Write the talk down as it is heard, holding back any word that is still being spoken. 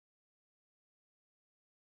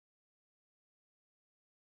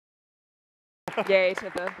Yay to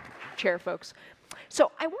the chair folks.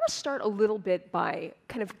 So I want to start a little bit by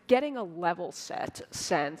kind of getting a level set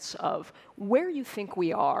sense of where you think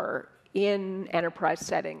we are in enterprise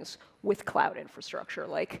settings with cloud infrastructure.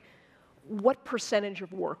 Like, what percentage of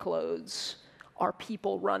workloads are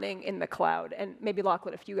people running in the cloud? And maybe,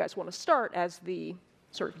 Lachlan, if you guys want to start as the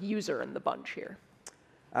sort of user in the bunch here.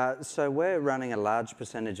 So we're running a large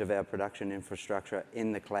percentage of our production infrastructure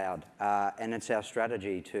in the cloud, and it's our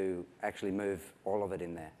strategy to actually move all of it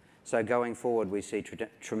in there. So going forward, we see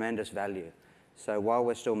tremendous value. So while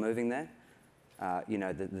we're still moving there, you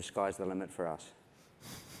know, the sky's the limit for us.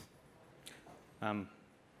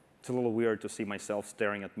 It's a little weird to see myself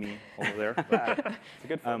staring at me over there. But, it's a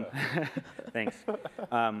good photo. Thanks.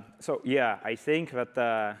 So yeah, I think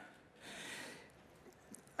that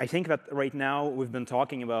right now we've been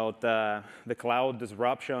talking about the cloud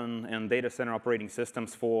disruption and data center operating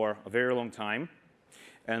systems for a very long time.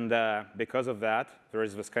 And because of that, there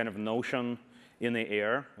is this kind of notion in the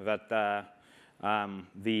air that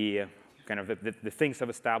the things have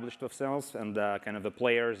established themselves, and kind of the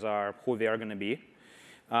players are who they are going to be.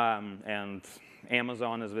 And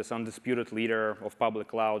Amazon is this undisputed leader of public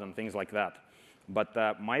cloud and things like that.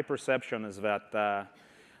 But my perception is that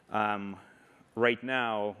right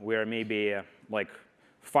now we're maybe like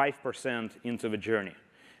 5% into the journey.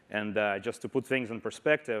 And just to put things in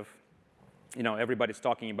perspective, you know, everybody's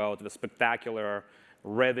talking about the spectacular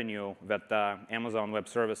revenue that Amazon Web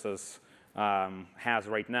Services has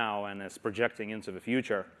right now and is projecting into the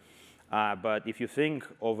future. But if you think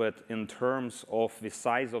of it in terms of the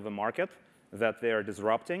size of the market that they're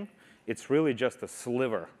disrupting, it's really just a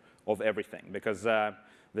sliver of everything, because the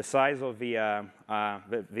size of the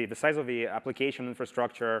size of the application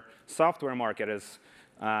infrastructure software market is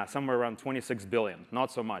somewhere around 26 billion,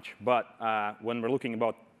 not so much. But when we're talking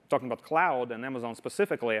about cloud and Amazon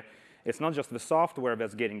specifically, it's not just the software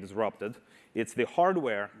that's getting disrupted, it's the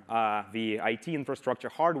hardware, the IT infrastructure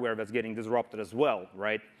hardware that's getting disrupted as well,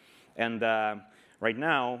 right? And right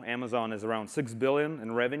now, Amazon is around 6 billion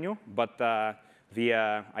in revenue, but the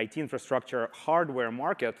IT infrastructure hardware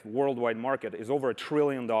market, worldwide market, is over $1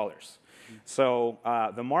 trillion. So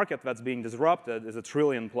the market that's being disrupted is $1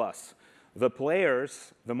 trillion plus. The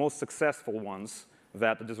players, the most successful ones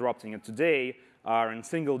that are disrupting it today, are in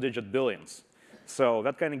single-digit billions. So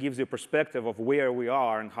that kind of gives you a perspective of where we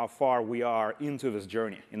are and how far we are into this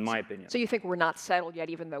journey, in my opinion. So you think we're not settled yet,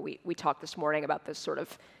 even though we talked this morning about this sort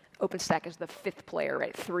of OpenStack as the 5th player,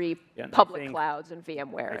 right? 3 public clouds and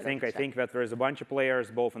VMware. I think that there's a bunch of players,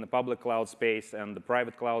 both in the public cloud space and the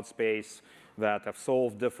private cloud space, that have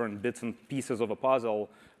solved different bits and pieces of a puzzle,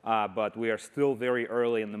 but we are still very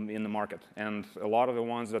early in the market. And a lot of the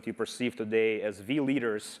ones that you perceive today as the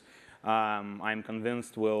leaders, I'm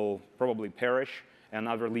convinced will probably perish, and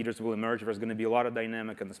other leaders will emerge. There's going to be a lot of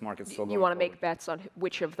dynamic in this market still going forward. You want to make bets on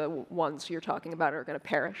which of the ones you're talking about are going to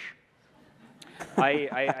perish?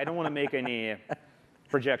 I don't want to make any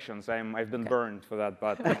projections. I've been burned for that,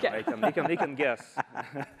 but we can guess.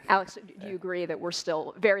 Alex, do you agree that we're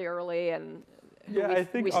still very early? And yeah, I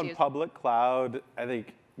think on public cloud, I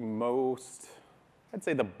think I'd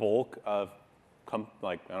say the bulk of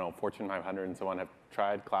like, I don't know, Fortune 500 and so on have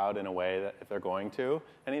tried cloud in a way that if they're going to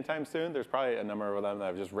anytime soon, there's probably a number of them that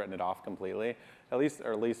have just written it off completely, at least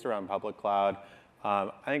around public cloud.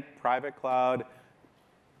 I think private cloud,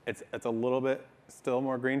 it's a little bit still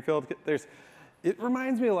more greenfield. It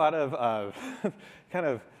reminds me a lot of kind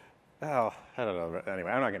of, I don't know.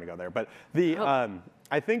 Anyway, I'm not going to go there. But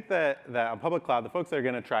I think that on public cloud, the folks that are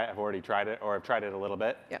going to try it have already tried it or have tried it a little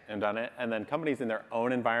bit and done it. And then companies in their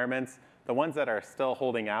own environments, the ones that are still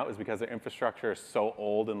holding out is because their infrastructure is so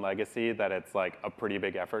old and legacy that it's like a pretty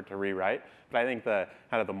big effort to rewrite. But I think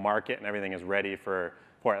the market and everything is ready for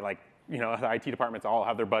it. Like, you know, the IT departments all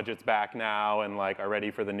have their budgets back now and like are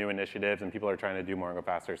ready for the new initiatives, and people are trying to do more and go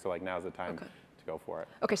faster. So like now's the time to go for it.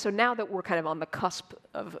 Okay, so now that we're kind of on the cusp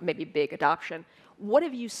of maybe big adoption, what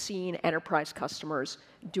have you seen enterprise customers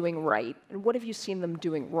doing right, and what have you seen them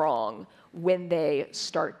doing wrong when they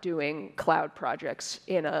start doing cloud projects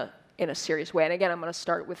in a serious way? And again, I'm going to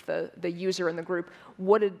start with the user in the group.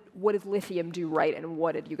 What did Lithium do right, and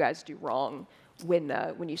what did you guys do wrong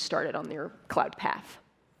when you started on your cloud path?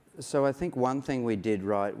 So I think one thing we did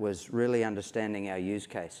right was really understanding our use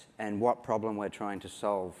case and what problem we're trying to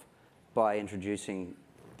solve by introducing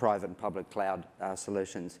private and public cloud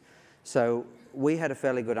solutions. So we had a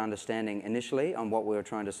fairly good understanding initially on what we were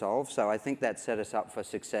trying to solve. So I think that set us up for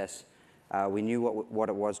success. We knew what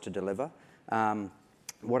it was to deliver.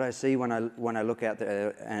 What I see when I look at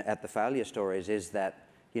the failure stories is that,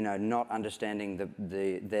 you know, not understanding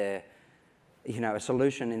a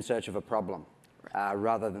solution in search of a problem.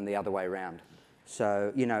 rather than the other way around.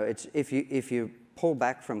 So, you know, it's, if you pull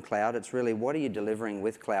back from cloud, it's really what are you delivering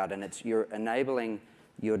with cloud, and it's you're enabling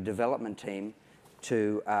your development team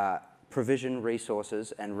to provision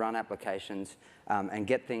resources and run applications and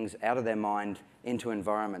get things out of their mind into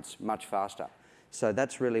environments much faster. So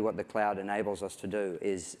that's really what the cloud enables us to do,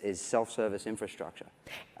 is self-service infrastructure.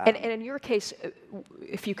 And in your case,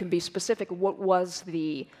 if you can be specific, what was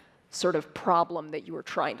the sort of problem that you were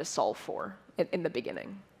trying to solve for in the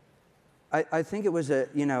beginning? I think it was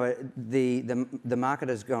the market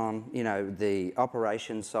has gone, you know, the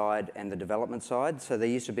operation side and the development side. So there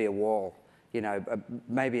used to be a wall, you know,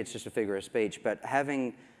 maybe it's just a figure of speech, but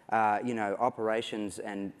having you know, operations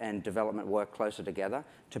and development work closer together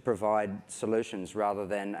to provide solutions rather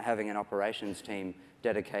than having an operations team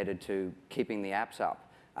dedicated to keeping the apps up.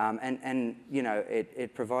 And you know,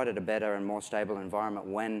 it provided a better and more stable environment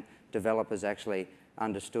when developers actually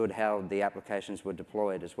understood how the applications were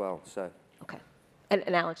deployed as well. So. Okay.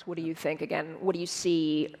 And Alex, what do you think? Again, what do you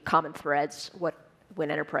see common threads when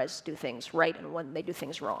enterprises do things right and when they do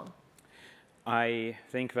things wrong? I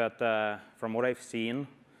think that from what I've seen,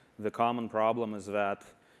 the common problem is that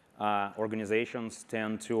organizations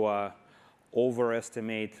tend to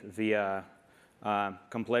overestimate the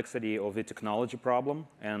complexity of the technology problem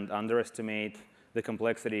and underestimate the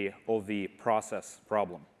complexity of the process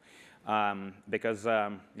problem. Because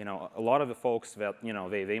you know, a lot of the folks that, you know,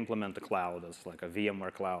 they implement the cloud as like a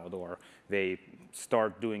VMware cloud, or they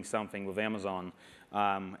start doing something with Amazon,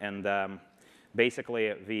 and basically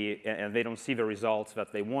and they don't see the results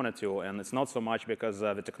that they wanted to, and it's not so much because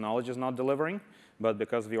the technology is not delivering, but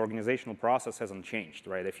because the organizational process hasn't changed,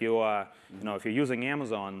 right? If you you know, if you're using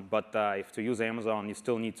Amazon, but if to use Amazon, you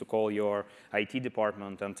still need to call your IT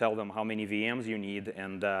department and tell them how many VMs you need,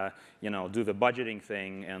 and you know, do the budgeting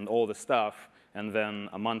thing and all the stuff, and then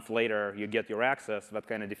a month later you get your access, that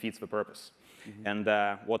kind of defeats the purpose. And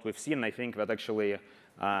what we've seen, I think, that actually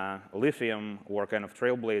Lithium were kind of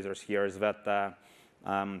trailblazers here, is that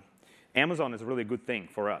Amazon is a really good thing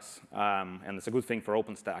for us, and it's a good thing for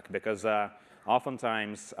OpenStack, because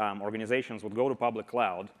oftentimes organizations would go to public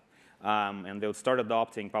cloud and they would start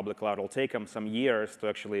adopting public cloud. It'll take them some years to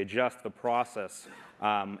actually adjust the process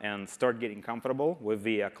and start getting comfortable with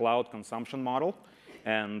the cloud consumption model.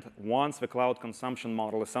 And once the cloud consumption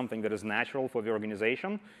model is something that is natural for the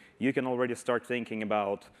organization, you can already start thinking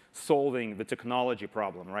about solving the technology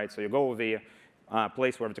problem, right? So you go with the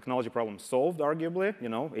place where the technology problem is solved, arguably, you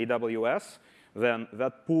know, AWS, then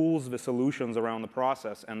that pools the solutions around the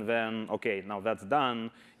process, and then, okay, now that's done,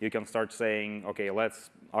 you can start saying, okay, let's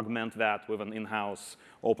augment that with an in-house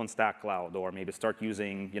OpenStack cloud, or maybe start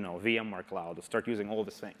using, you know, VMware cloud, or start using all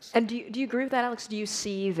these things. And do you agree with that, Alex? Do you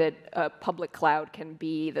see that public cloud can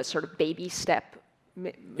be the sort of baby step?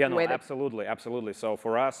 Yeah, no, absolutely, absolutely. So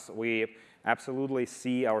for us, we absolutely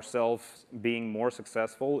see ourselves being more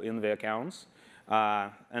successful in the accounts,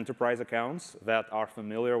 enterprise accounts that are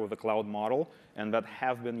familiar with the cloud model and that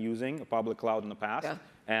have been using a public cloud in the past,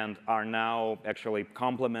 and are now actually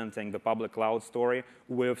complementing the public cloud story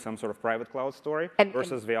with some sort of private cloud story,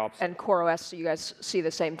 versus the opposite. And CoreOS, so you guys see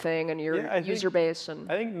the same thing in your user base? And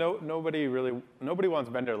I think nobody wants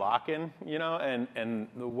vendor lock-in, you know, and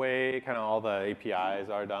the way kind of all the APIs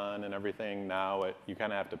are done and everything now, you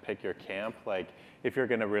kind of have to pick your camp. Like, if you're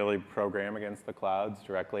going to really program against the clouds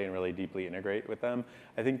directly and really deeply integrate with them,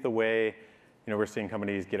 I think the way, you know, we're seeing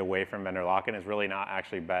companies get away from vendor lock-in is really not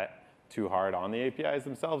actually bet too hard on the APIs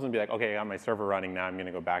themselves and be like, okay, I got my server running now, I'm going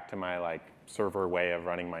to go back to my like server way of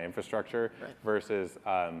running my infrastructure, versus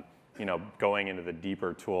you know, going into the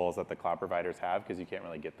deeper tools that the cloud providers have, because you can't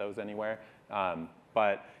really get those anywhere.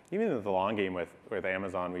 But even in the long game with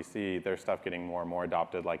Amazon, we see their stuff getting more and more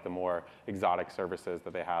adopted, like the more exotic services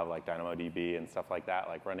that they have, like DynamoDB and stuff like that,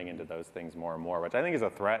 like running into those things more and more, which I think is a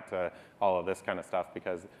threat to all of this kind of stuff,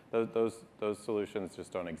 because those solutions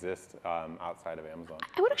just don't exist outside of Amazon.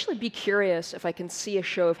 I would actually be curious if I can see a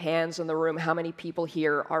show of hands in the room, how many people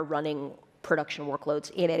here are running production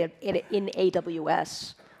workloads in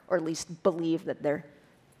AWS, or at least believe that they're,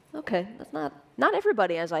 okay, that's not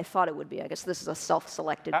everybody as I thought it would be. I guess this is a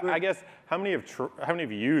self-selected group. I guess, how many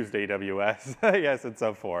have used AWS? I guess in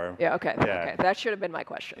some form. Yeah, okay, okay. That should have been my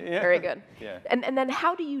question. Very good. And then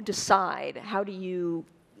how do you decide, how do you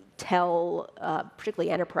tell, particularly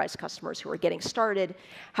enterprise customers who are getting started,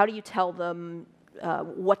 how do you tell them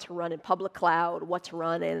what to run in public cloud, what to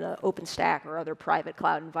run in an OpenStack or other private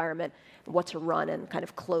cloud environment, and what to run in kind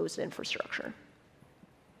of closed infrastructure?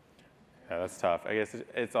 Yeah, that's tough. I guess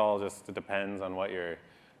it's all just, it depends on what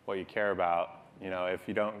you care about. You know, if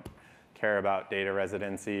you don't care about data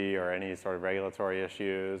residency or any sort of regulatory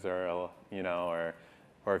issues, or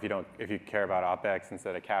or if you care about OpEx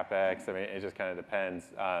instead of CapEx. I mean, it just kind of depends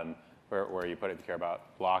where you put it. If you care about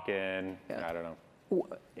lock-in, Yeah. I don't know.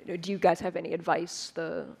 Do you guys have any advice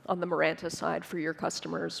on the Mirantis side for your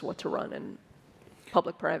customers, what to run in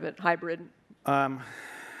public, private, hybrid?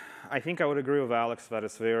 I think I would agree with Alex that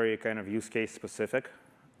it's very kind of use case specific.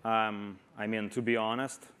 I mean, to be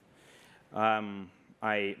honest,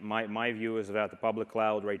 my view is that the public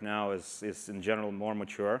cloud right now is in general more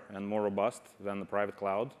mature and more robust than the private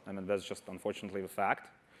cloud. I mean, that's just unfortunately the fact.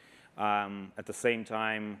 At the same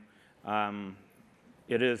time,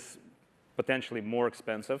 it is potentially more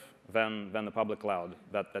expensive than the public cloud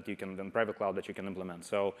than private cloud that you can implement.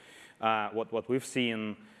 So what we've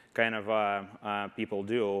seen kind of people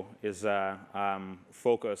do is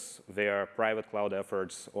focus their private cloud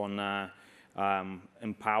efforts on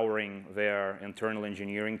empowering their internal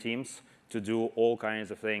engineering teams to do all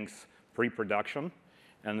kinds of things pre-production,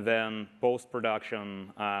 and then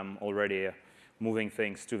post-production already moving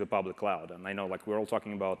things to the public cloud. And I know like we're all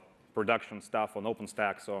talking about production stuff on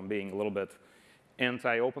OpenStack, so I'm being a little bit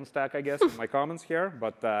anti-OpenStack, I guess, in my comments here.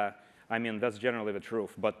 But I mean, that's generally the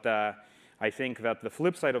truth. But I think that the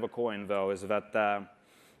flip side of a coin, though, is that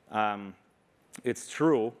it's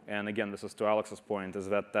true, and again, this is to Alex's point, is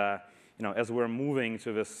that as we're moving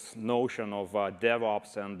to this notion of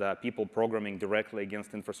DevOps and people programming directly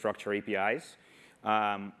against infrastructure APIs,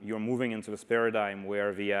 you're moving into this paradigm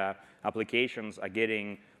where the applications are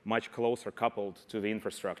getting much closer coupled to the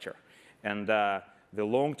infrastructure. And the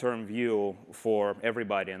long-term view for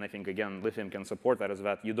everybody, and I think, again, Lithium can support that, is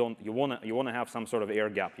that you want to have some sort of air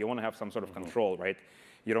gap. You want to have some sort of control, right?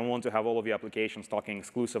 You don't want to have all of your applications talking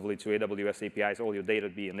exclusively to AWS APIs, all your data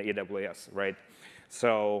be in the AWS, right?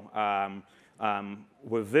 So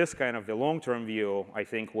with this kind of the long-term view, I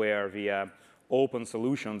think where the open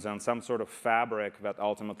solutions and some sort of fabric that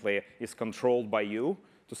ultimately is controlled by you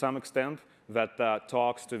to some extent, that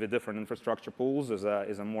talks to the different infrastructure pools is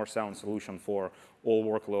a more sound solution for all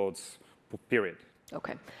workloads, period.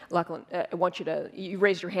 OK. Lachlan, I want you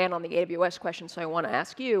raised your hand on the AWS question, so I want to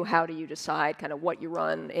ask you, how do you decide kind of what you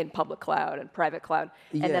run in public cloud and private cloud?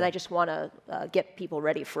 Yeah. And then I just want to get people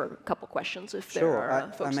ready for a couple questions if there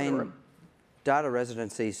are folks in the room. Data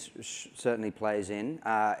residency certainly plays in.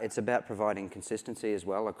 It's about providing consistency as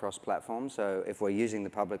well across platforms. So if we're using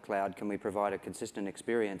the public cloud, can we provide a consistent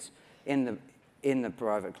experience in the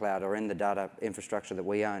private cloud or in the data infrastructure that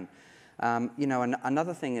we own?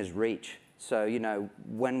 Another thing is reach. So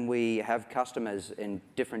when we have customers in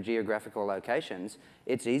different geographical locations,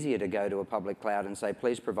 it's easier to go to a public cloud and say,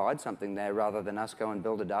 please provide something there, rather than us go and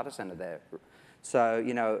build a data center there.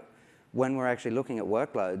 So when we're actually looking at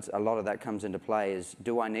workloads, a lot of that comes into play is,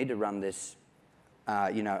 do I need to run this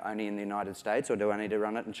only in the United States, or do I need to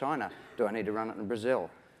run it in China? Do I need to run it in Brazil?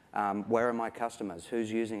 Where are my customers?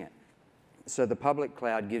 Who's using it? So the public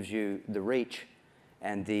cloud gives you the reach,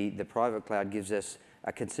 and the private cloud gives us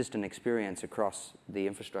a consistent experience across the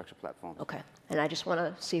infrastructure platform. OK. And I just want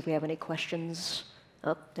to see if we have any questions.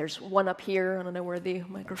 Oh, there's one up here. I don't know where the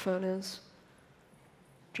microphone is.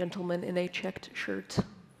 Gentleman in a checked shirt.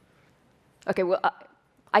 OK, well,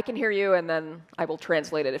 I can hear you, and then I will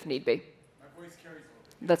translate it if need be. My voice carries a little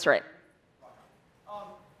bit. That's right.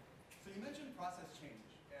 So you mentioned process change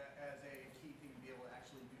as a key thing to be able to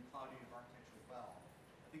actually do cloud-native architecture well.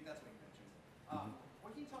 I think that's what you mentioned.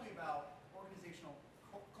 What can you tell me about organizational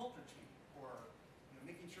culture change, or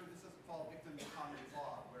making sure this doesn't fall victim to Conway's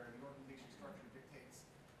law, where the organization structure dictates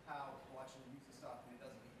how people actually use the stuff and it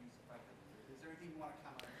doesn't get used effectively? Is there anything you want to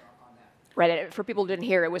comment on that? Right, and for people who didn't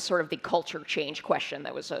hear, it was sort of the culture change question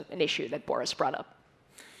that was an issue that Boris brought up.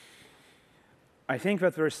 I think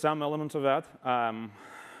that there is some element of that.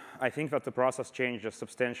 I think that the process change is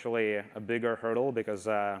substantially a bigger hurdle because,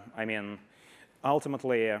 I mean,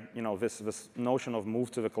 ultimately, this notion of move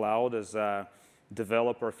to the cloud is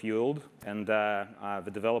developer-fueled, and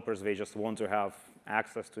the developers, they just want to have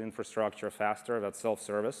access to infrastructure faster, that's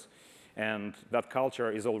self-service, and that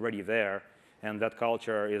culture is already there. And that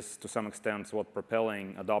culture is, to some extent, what's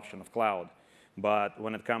propelling adoption of cloud. But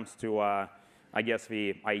when it comes to, I guess,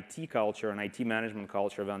 the IT culture and IT management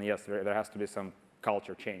culture, then yes, there has to be some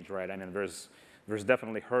culture change, right? I mean, there's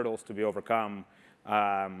definitely hurdles to be overcome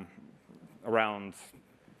around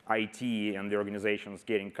IT and the organizations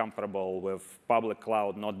getting comfortable with public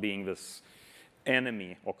cloud not being this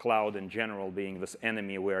enemy, or cloud in general being this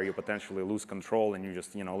enemy where you potentially lose control and you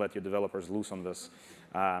just let your developers loose on this.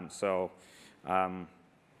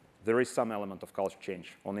 There is some element of culture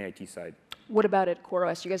change on the IT side. What about at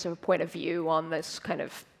CoreOS? You guys have a point of view on this kind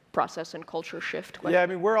of process and culture shift question? Yeah, I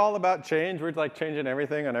mean, we're all about change. We're like changing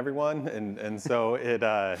everything on everyone, and so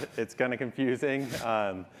it's kind of confusing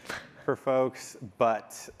for folks.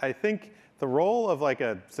 But I think the role of like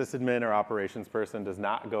a sysadmin or operations person does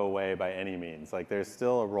not go away by any means. Like there's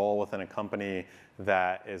still a role within a company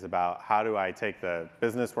that is about how do I take the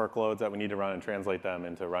business workloads that we need to run and translate them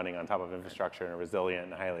into running on top of infrastructure in a resilient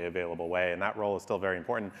and highly available way. And that role is still very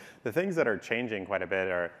important. The things that are changing quite a bit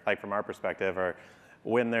are, like from our perspective, are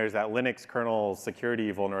when there's that Linux kernel security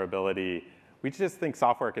vulnerability, we just think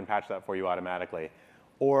software can patch that for you automatically.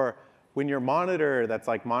 Or when your monitor that's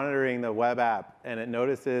like monitoring the web app and it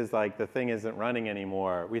notices like the thing isn't running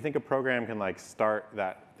anymore, we think a program can like start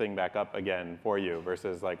that thing back up again for you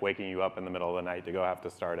versus like waking you up in the middle of the night to go have to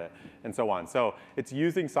start it and so on. So it's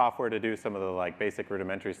using software to do some of the like basic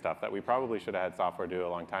rudimentary stuff that we probably should have had software do a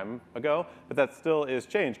long time ago, but that still is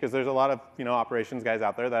change because there's a lot of operations guys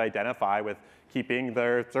out there that identify with keeping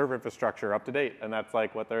their server infrastructure up to date, and that's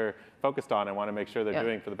like what they're focused on and want to make sure they're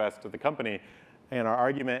doing for the best of the company. And our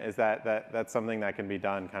argument is that that's something that can be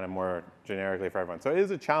done kind of more generically for everyone. So it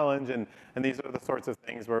is a challenge, and these are the sorts of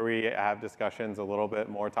things where we have discussions a little bit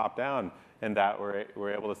more top-down, in that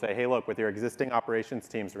we're able to say, hey, look, with your existing operations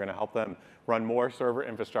teams, we're going to help them run more server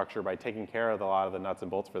infrastructure by taking care of a lot of the nuts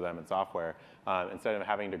and bolts for them in software, instead of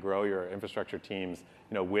having to grow your infrastructure teams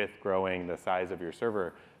with growing the size of your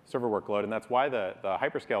server workload. And that's why the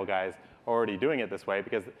hyperscale guys are already doing it this way,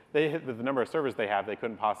 because the number of servers they have, they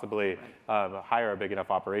couldn't possibly hire a big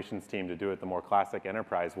enough operations team to do it the more classic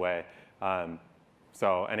enterprise way.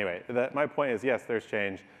 So anyway, my point is, yes, there's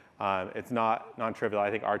change. It's not non-trivial.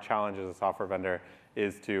 I think our challenge as a software vendor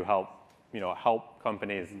is to help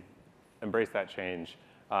companies embrace that change,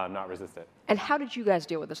 not resist it. And how did you guys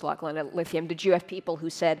deal with this, Lachlan, at Lithium? Did you have people who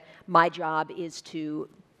said, my job is to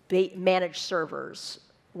manage servers?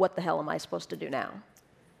 What the hell am I supposed to do now?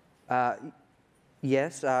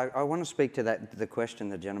 Yes, I want to speak to the question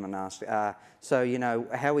the gentleman asked. So,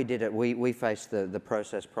 how we did it, we faced the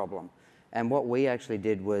process problem. And what we actually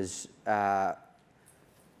did was, went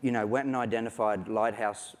and identified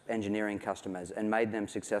lighthouse engineering customers and made them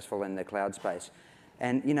successful in the cloud space.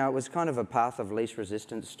 And, it was kind of a path of least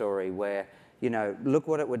resistance story where, look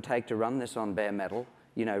what it would take to run this on bare metal,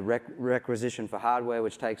 requisition for hardware,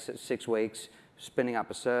 which takes 6 weeks, spinning up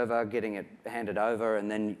a server, getting it handed over, and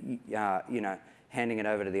then handing it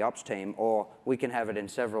over to the ops team, or we can have it in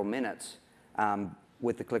several minutes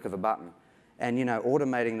with the click of a button. And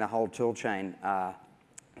automating the whole tool chain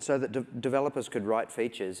so that developers could write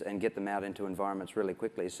features and get them out into environments really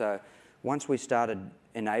quickly. So once we started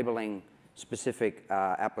enabling specific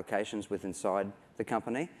applications inside the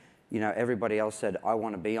company, everybody else said, I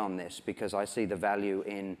want to be on this because I see the value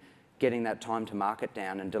in getting that time to market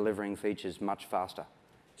down and delivering features much faster.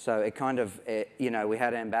 So it kind of, we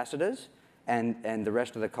had ambassadors, and the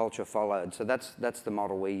rest of the culture followed. So that's the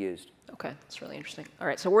model we used. Okay, that's really interesting. All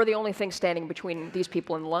right, so we're the only thing standing between these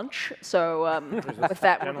people and lunch. So with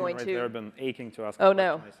that, we're going to. There have been aching to ask. Oh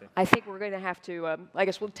no, I think we're going to have to. I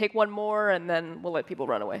guess we'll take one more, and then we'll let people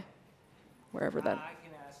run away, wherever that. I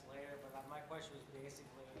can ask later, but my question was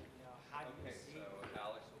basically, how do you see? So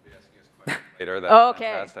Alex will be asking us questions later. That's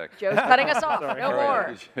fantastic. Joe's cutting us off. No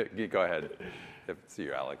more. Go ahead. If it's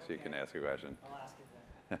you, Alex, you can ask a question. I'll ask it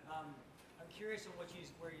then. I'm curious on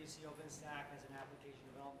where you see OpenStack as an application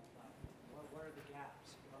development platform. What are the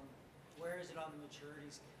gaps? Where is it on the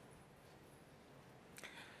maturity scale?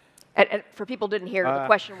 And for people who didn't hear, the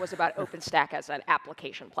question was about OpenStack as an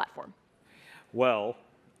application platform. Well,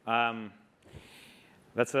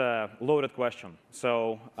 that's a loaded question.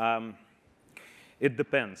 So it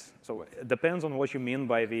depends. So it depends on what you mean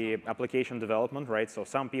by the application development, right? So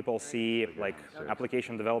some people see like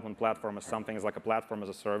application development platform as something as like a platform as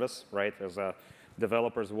a service, right? As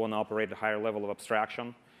developers who want to operate at a higher level of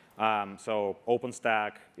abstraction. So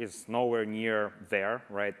OpenStack is nowhere near there,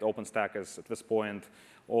 right? OpenStack is at this point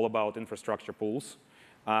all about infrastructure pools.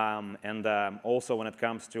 And also when it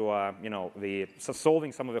comes to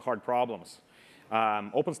solving some of the hard problems.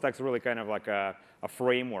 OpenStack is really kind of like a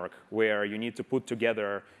framework where you need to put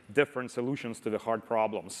together different solutions to the hard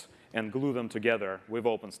problems and glue them together with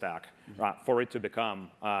OpenStack for it to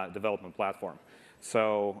become a development platform.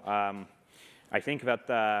 So I think that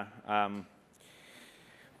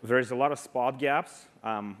there's a lot of spot gaps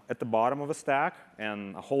at the bottom of the stack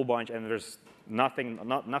and a whole bunch, and there's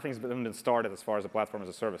nothing's been started as far as the platform as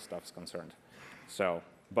a service stuff is concerned. So,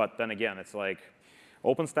 but then again, it's like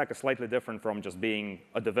OpenStack is slightly different from just being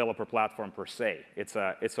a developer platform per se. It's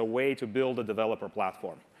a way to build a developer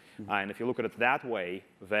platform. And if you look at it that way,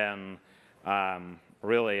 then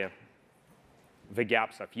really the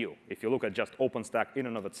gaps are few. If you look at just OpenStack in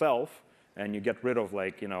and of itself, and you get rid of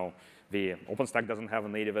the OpenStack doesn't have a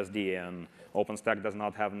native SDN, OpenStack does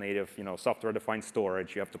not have native software-defined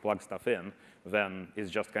storage, you have to plug stuff in, then it's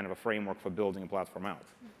just kind of a framework for building a platform out.